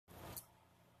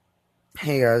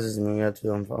Hey guys, it's me,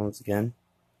 Two on Phones again.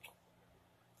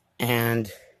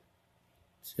 And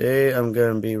today I'm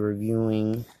going to be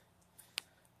reviewing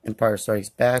Empire Strikes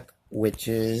Back, which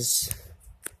is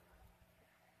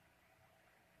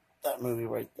that movie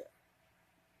right there.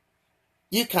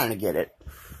 You kind of get it.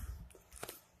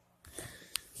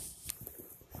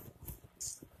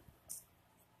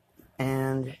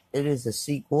 And it is a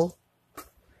sequel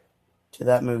to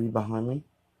that movie behind me.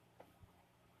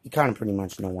 You kind of pretty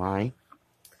much know why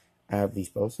I have these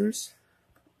posters.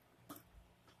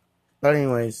 But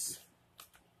anyways,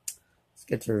 let's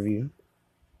get to review.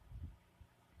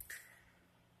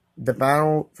 The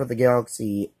battle for the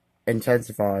galaxy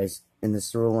intensifies in the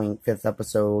thrilling 5th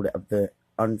episode of the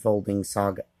unfolding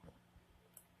saga.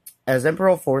 As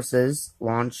Imperial forces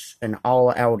launch an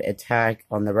all-out attack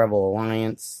on the Rebel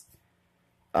Alliance,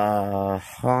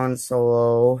 Han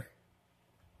Solo,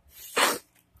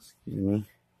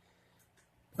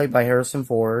 played by Harrison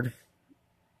Ford,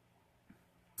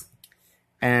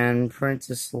 and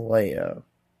Princess Leia,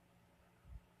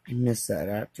 I miss that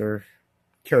actor,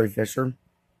 Carrie Fisher,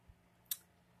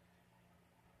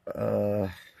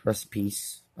 rest in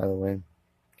peace, by the way,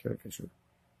 Carrie Fisher,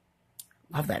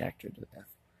 love that actor to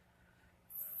death,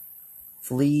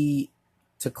 flee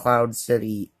to Cloud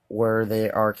City, where they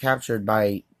are captured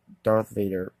by Darth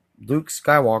Vader. Luke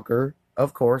Skywalker,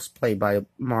 of course, played by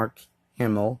Mark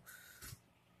Hamill,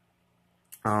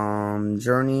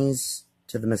 journeys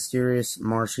to the mysterious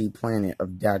marshy planet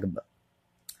of Dagobah,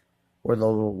 where the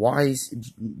wise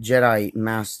Jedi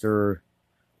Master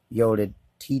Yoda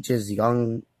teaches the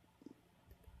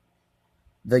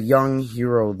young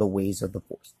hero the ways of the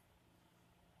Force.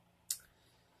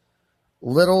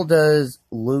 Little does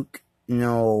Luke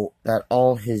know that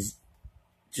all his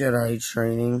Jedi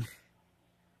training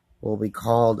will be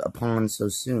called upon so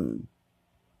soon.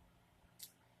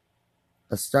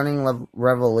 A stunning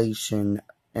revelation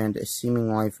and a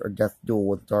seeming life or death duel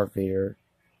with Darth Vader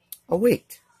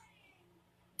await.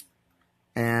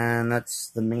 And that's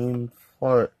the main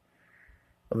part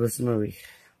of this movie.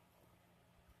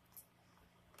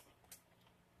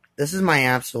 This is my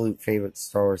absolute favorite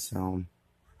Star Wars film.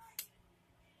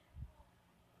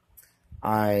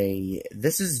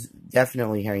 This is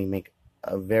definitely how you make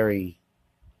a very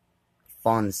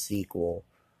fun sequel,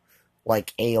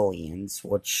 like Aliens,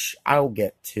 which I'll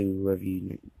get to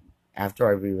review after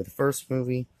I review the first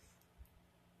movie.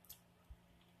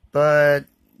 But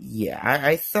yeah,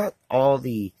 I thought all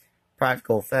the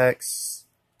practical effects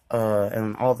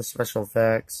and all the special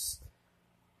effects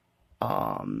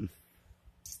were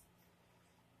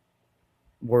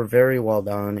very well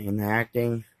done. In the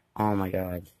acting, oh my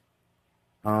god,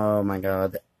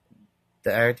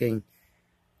 the acting,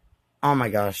 oh my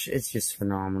gosh, it's just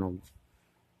phenomenal.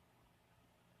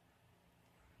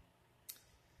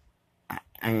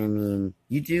 I mean,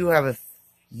 you do have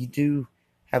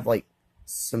like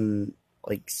some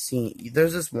like scene.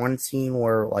 There's this one scene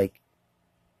where like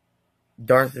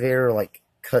Darth Vader like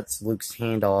cuts Luke's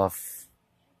hand off,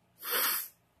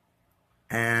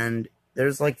 and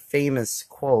there's like famous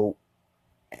quote,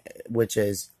 which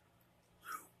is,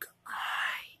 "Luke,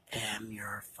 I am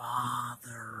your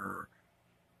father,"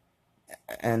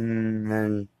 and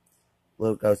then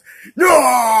Luke goes, "No,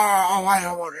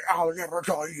 I'll never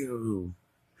tell you."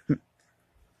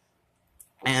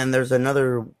 And there's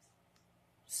another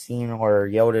scene where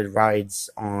Yoda rides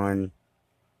on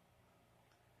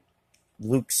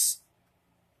Luke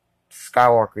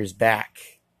Skywalker's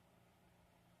back,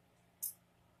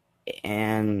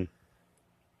 and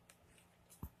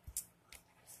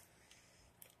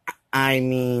I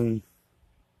mean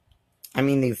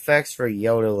the effects for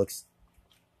Yoda looks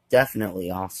definitely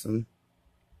awesome.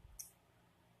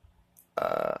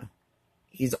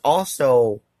 He's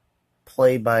also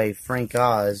played by Frank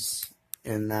Oz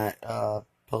in that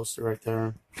poster right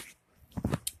there.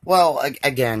 Well,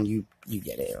 again, you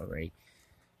get it already.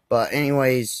 But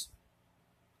anyways,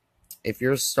 if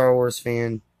you're a Star Wars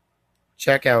fan,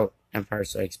 check out Empire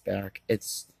Strikes Back.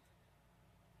 It's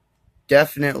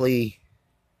definitely,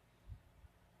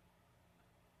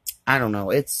 I don't know,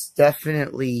 it's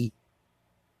definitely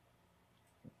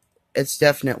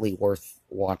worth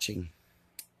watching.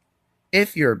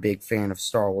 If you're a big fan of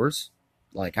Star Wars,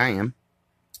 like I am.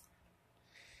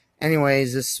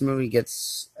 Anyways, this movie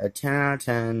gets a 10 out of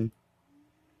 10.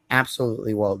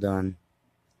 Absolutely well done.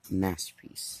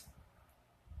 Masterpiece.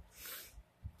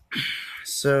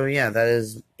 So yeah, that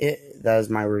is it. That is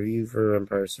my review for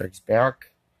Empire Strikes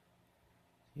Back.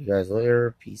 See you guys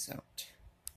later. Peace out.